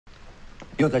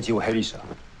又在记我黑历史了。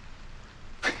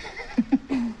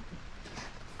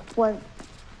我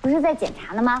不是在检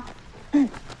查呢吗？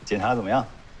检查怎么样？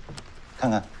看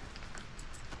看。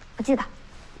不记得。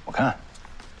我看。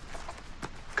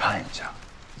看一下。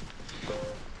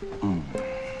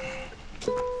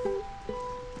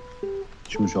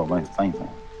需不需要我帮你翻一翻？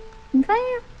你翻译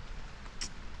啊。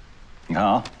你看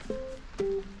啊，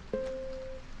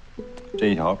这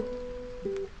一条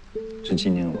是纪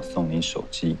念我送你手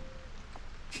机，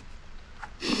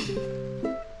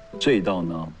这一道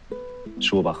呢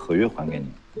是我把合约还给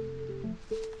你，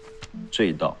这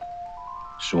一道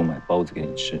是我买包子给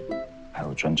你吃，还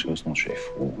有专车送水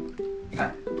服务，你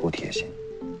看多贴心。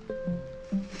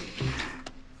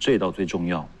这一道最重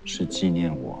要，是纪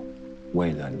念我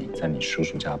为了你在你叔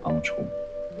叔家帮厨。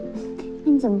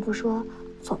那你怎么不说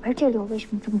左边这溜为什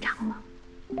么这么长呢？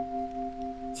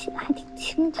记得还挺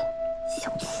清楚，小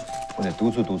气。我得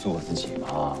督促督促我自己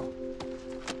嘛。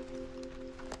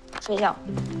睡觉。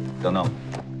等等，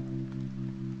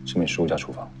是你叔叔家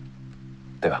厨房，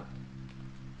对吧？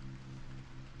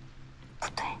不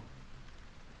对。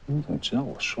你怎么知道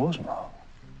我说什么？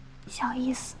小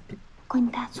意思，不过你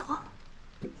答错了。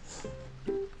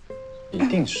一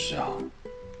定是啊！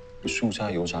你叔家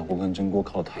油炸锅跟蒸锅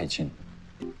靠得太近，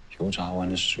油炸完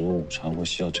的食物常会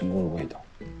吸到蒸锅的味道，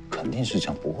肯定是这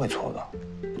样，不会错的。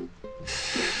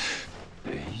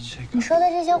哎，这个你说的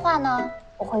这些话呢，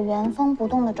我会原封不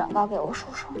动地转告给我叔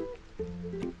叔。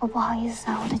我不好意思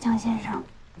啊，我的江先生，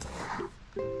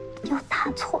又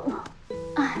答错了，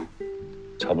哎。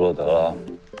差不多得了，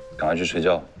赶快去睡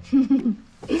觉。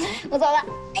我走了。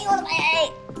哎呦我的妈呀！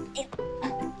哎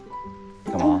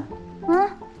呦！干嘛？嗯？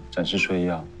展示睡衣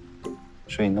啊？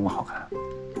睡衣那么好看？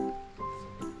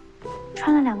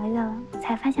穿了2个月了，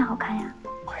才发现好看呀。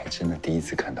我还真的第一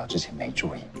次看到，之前没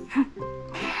注意。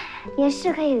也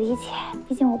是可以理解，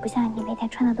毕竟我不像你每天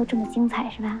穿的都这么精彩，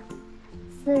是吧？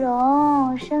丝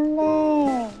绒、深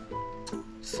V。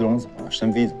丝绒怎么了？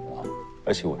深 V 怎么了？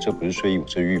而且我这不是睡衣，我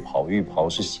这浴袍，浴袍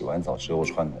是洗完澡之后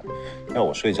穿的。要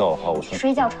我睡觉的话，我穿。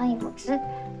睡觉穿衣服知。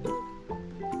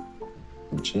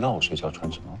你知道我睡觉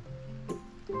穿什么？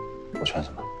我穿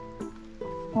什么？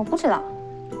我不知道。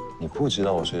你不知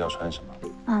道我睡觉穿什么？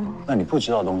嗯。那你不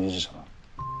知道的东西是什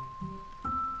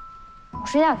么？我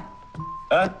睡觉去。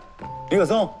哎，林可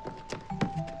颂。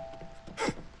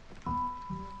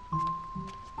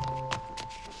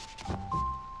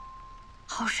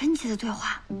好神奇的对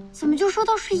话，怎么就说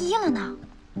到睡衣了呢？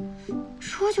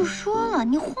说就说了，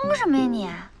你慌什么呀你？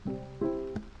哎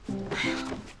呀，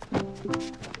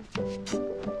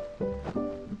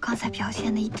刚才表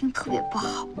现的一定特别不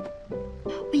好，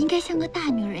我应该像个大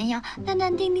女人一样淡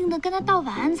淡定定的跟他道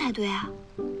晚安才对啊。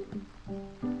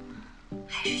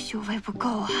还是修为不够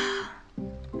啊。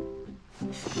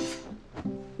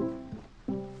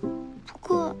不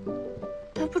过，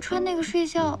他不穿那个睡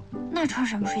觉，那穿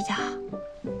什么睡觉啊？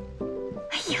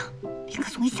哎呀，林可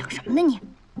颂，你想什么呢你？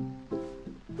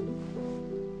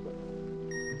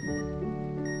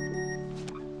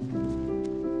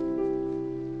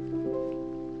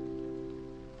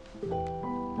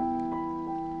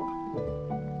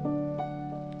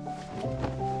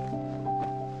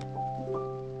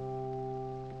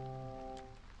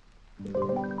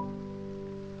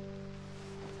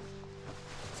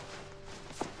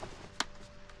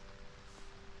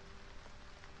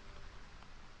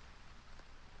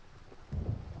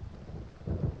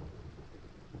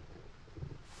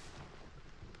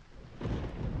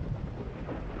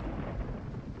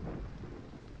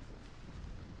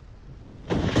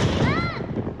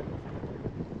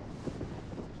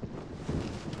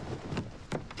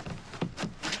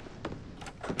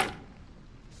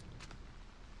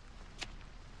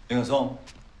林可颂，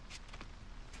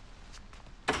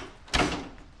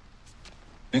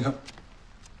林可，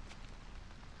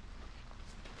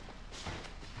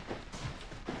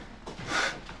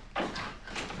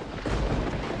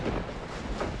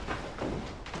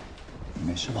你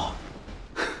没事吧？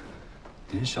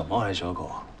你是小猫还是小狗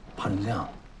啊？怕成这样？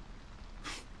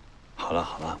好了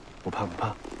好了，不怕不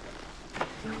怕，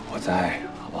我在，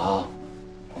好不好？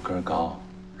我个儿高，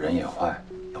人也坏，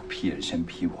要劈人先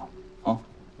劈我。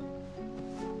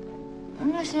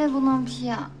那谁也不能劈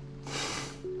啊！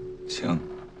行，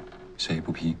谁也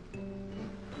不劈。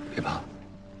别怕，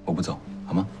我不走，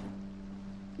好吗？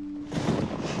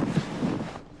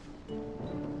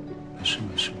没事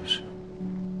没事没事。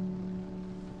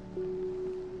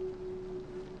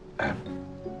哎，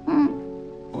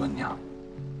我问你啊，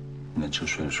你在这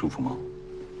睡得舒服吗？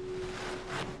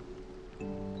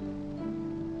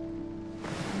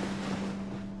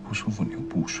不舒服你又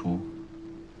不说。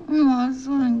我要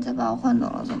说了，你再把我换走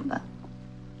了怎么办？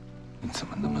你怎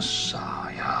么那么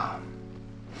傻呀？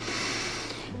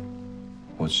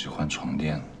我只换床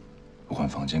垫，不换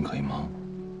房间，可以吗？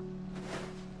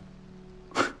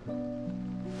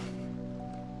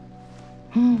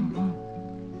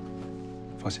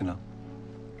放心了。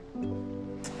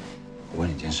我问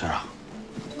你件事啊，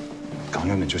刚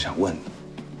原本就想问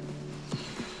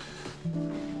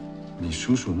你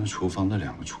叔叔那厨房的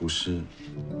2个厨师，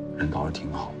人倒是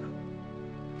挺好的，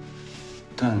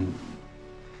但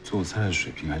做菜的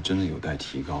水平还真的有待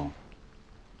提高。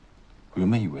我原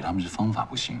本以为他们是方法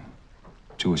不行，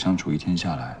结果相处1天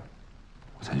下来，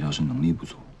我才知道是能力不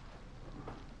足。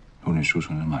如果你叔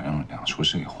叔能把让2个厨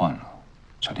师给换了，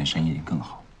小店生意一定更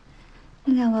好。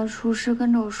那2个厨师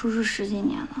跟着我叔叔10几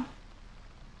年了，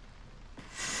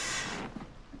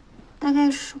大概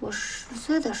是我10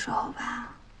岁的时候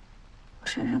吧，我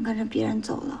婶婶跟着别人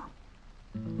走了。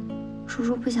叔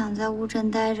叔不想在乌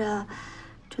镇待着，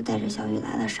就带着小雨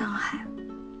来了上海。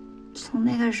从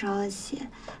那个时候起，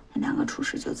那2个厨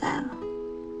师就在了。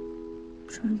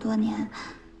这么多年，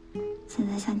现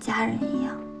在像家人一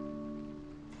样。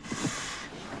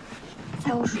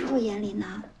在我叔叔眼里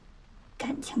呢，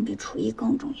感情比厨艺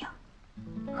更重要。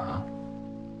啊？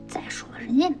再说了，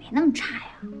人家也没那么差呀。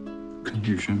跟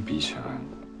玉轩比起来，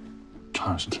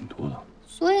差的是挺多的。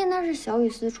所以那是小雨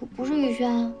私厨，不是玉轩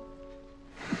啊。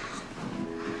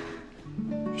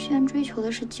玉轩追求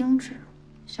的是精致，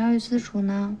小雨私厨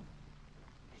呢，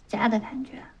是家的感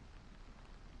觉。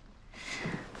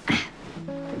哎，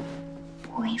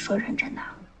我跟你说认真的，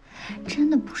真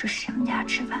的不是谁家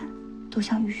吃饭都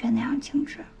像玉轩那样精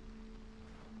致。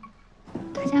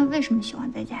大家为什么喜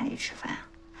欢在家里吃饭啊？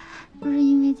就是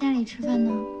因为家里吃饭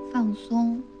呢放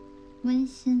松、温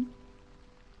馨。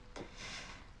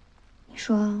你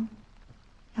说，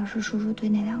要是叔叔对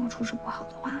那2个厨师不好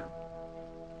的话，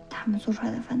他们做出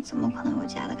来的饭怎么可能有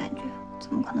家的感觉？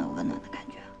怎么可能有温暖的感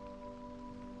觉？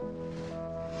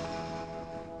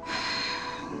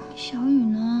小雨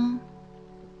呢，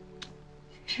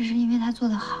只是因为他做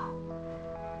得好，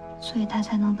所以他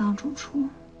才能当主厨。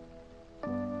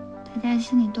大家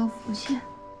心里都服气。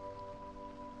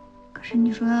可是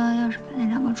你说，要是把那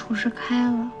2个厨师开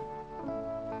了，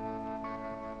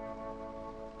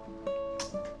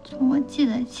从我记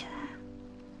得起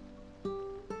来，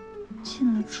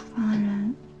进了厨房的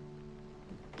人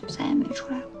就再也没出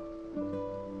来过。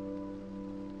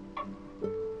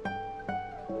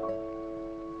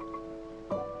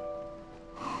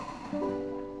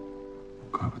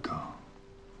怪不得，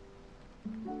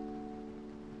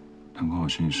难怪我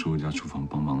去你叔叔家厨房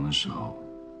帮忙的时候，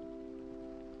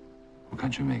我感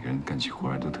觉每个人干起活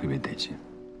来都特别得劲。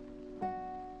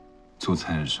做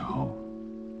菜的时候，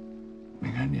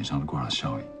每个人脸上都挂着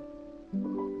笑意。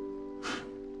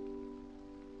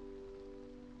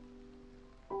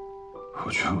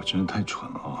我觉得我真的太蠢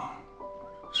了，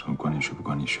什么管理学不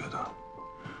管理学的。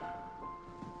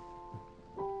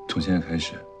从现在开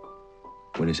始，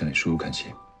我得向你叔叔看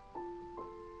齐。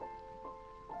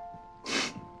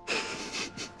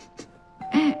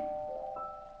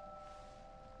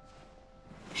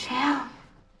谁啊？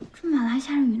这么晚了还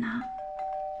下着雨呢？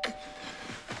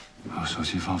我手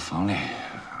机放房里，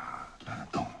懒得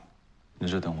动。你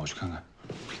这等我去看看。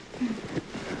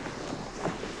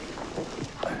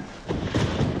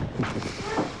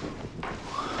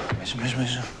没事没事没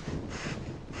事，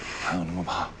哪有那么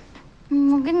怕？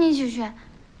我跟你一起去。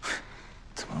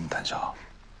怎么那么胆小？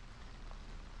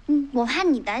我怕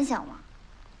你胆小嘛。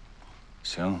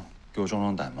行，给我壮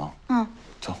壮胆嘛。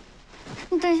走。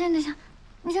你等一下，等一下，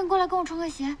你先过来跟我穿个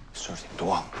鞋。事儿挺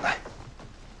多，来。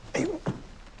哎呦，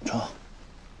穿好。